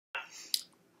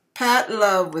Pat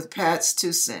Love with Pat's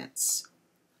 2 cents.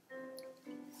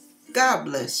 God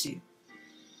bless you.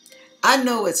 I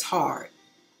know it's hard.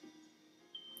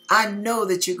 I know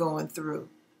that you're going through.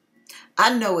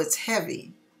 I know it's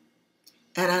heavy.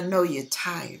 And I know you're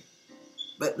tired.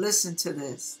 But listen to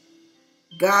this.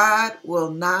 God will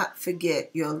not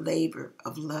forget your labor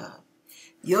of love.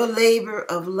 Your labor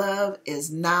of love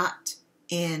is not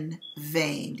in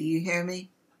vain. Do you hear me?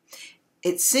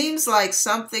 It seems like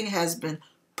something has been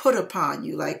put upon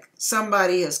you, like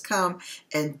somebody has come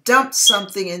and dumped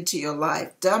something into your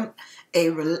life, dumped a,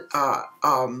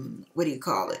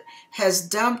 has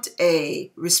dumped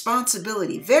a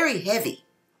responsibility, very heavy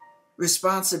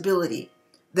responsibility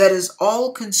that is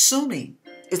all-consuming.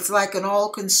 It's like an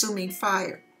all-consuming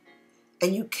fire.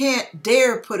 And you can't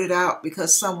dare put it out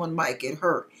because someone might get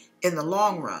hurt in the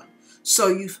long run. So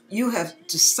you have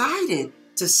decided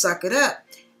to suck it up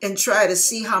and try to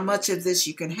see how much of this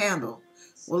you can handle.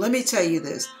 Well, let me tell you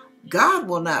this. God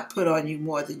will not put on you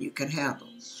more than you can handle.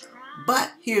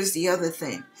 But here's the other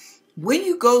thing. When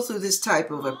you go through this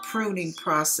type of a pruning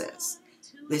process,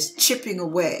 this chipping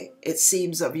away, it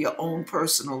seems, of your own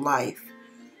personal life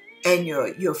and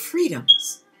your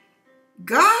freedoms,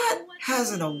 God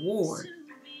has an award.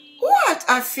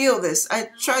 I feel this. I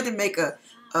tried to make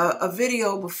a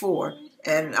video before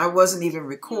and I wasn't even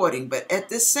recording, but at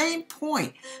the same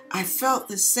point, I felt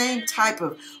the same type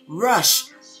of rush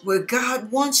where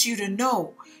God wants you to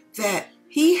know that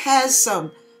He has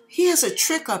a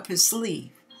trick up His sleeve,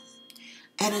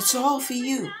 and it's all for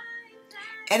you.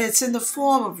 And it's in the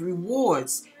form of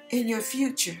rewards in your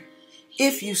future.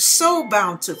 If you sow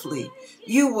bountifully,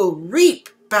 you will reap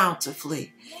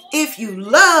bountifully. If you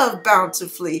love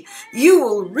bountifully, you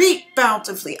will reap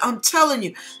bountifully. I'm telling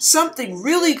you, something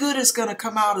really good is going to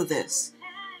come out of this.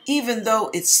 Even though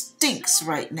it stinks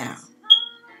right now,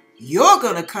 you're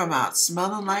going to come out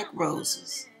smelling like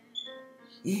roses.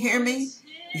 You hear me?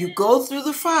 You go through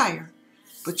the fire,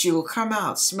 but you will come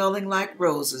out smelling like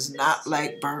roses, not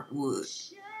like burnt wood.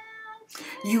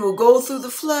 You will go through the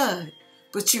flood,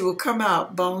 but you will come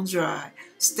out bone dry,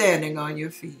 standing on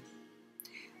your feet.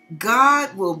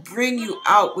 God will bring you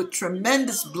out with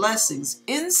tremendous blessings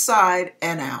inside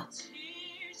and out.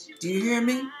 Do you hear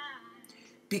me?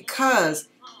 Because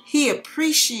He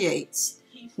appreciates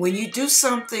when you do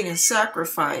something and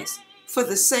sacrifice for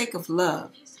the sake of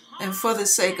love and for the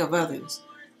sake of others.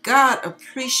 God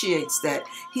appreciates that.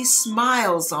 He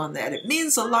smiles on that. It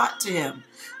means a lot to Him.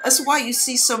 That's why you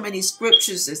see so many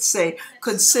scriptures that say,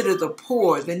 consider the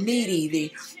poor, the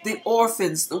needy, the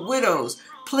orphans, the widows,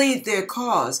 plead their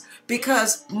cause.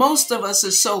 Because most of us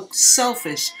are so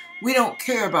selfish, we don't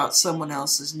care about someone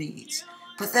else's needs.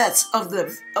 But that's of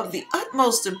the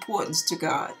utmost importance to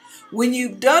God. When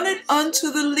you've done it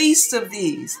unto the least of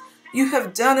these, you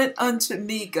have done it unto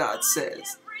me, God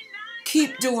says.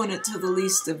 Keep doing it to the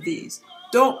least of these.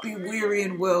 Don't be weary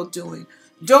in well-doing.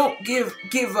 Don't give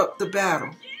up the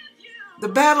battle. The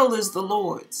battle is the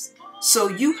Lord's. So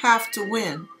you have to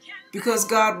win because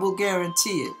God will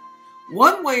guarantee it.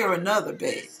 One way or another,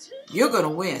 babe, you're going to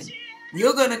win.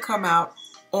 You're going to come out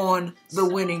on the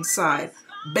winning side,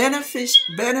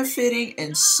 benefiting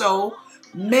in so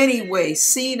many ways,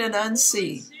 seen and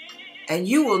unseen. And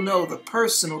you will know the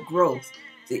personal growth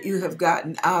that you have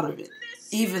gotten out of it.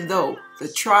 Even though the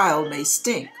trial may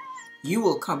stink, you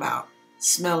will come out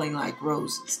smelling like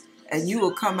roses. And you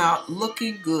will come out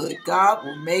looking good. God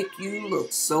will make you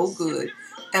look so good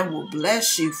and will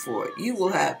bless you for it. You will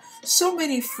have so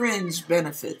many fringe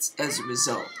benefits as a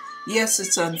result. Yes,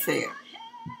 it's unfair.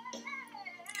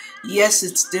 Yes,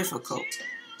 it's difficult.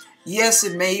 Yes,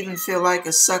 it may even feel like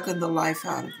it's sucking the life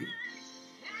out of you.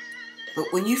 But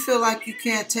when you feel like you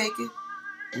can't take it,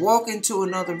 walk into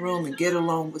another room and get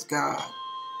alone with God.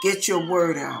 Get your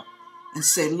word out and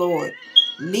say, Lord,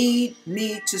 lead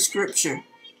me to Scripture.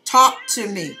 Talk to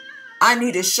me. I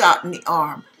need a shot in the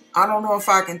arm. I don't know if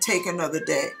I can take another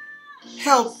day.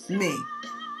 Help me.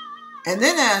 And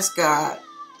then ask God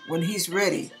when He's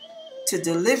ready to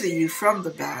deliver you from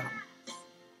the battle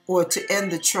or to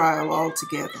end the trial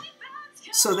altogether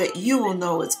so that you will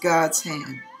know it's God's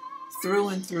hand through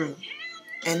and through.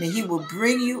 And He will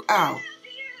bring you out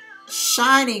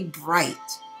shining bright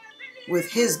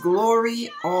with His glory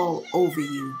all over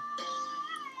you.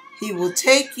 He will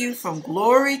take you from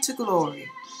glory to glory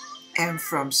and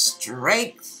from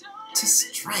strength to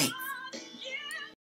strength.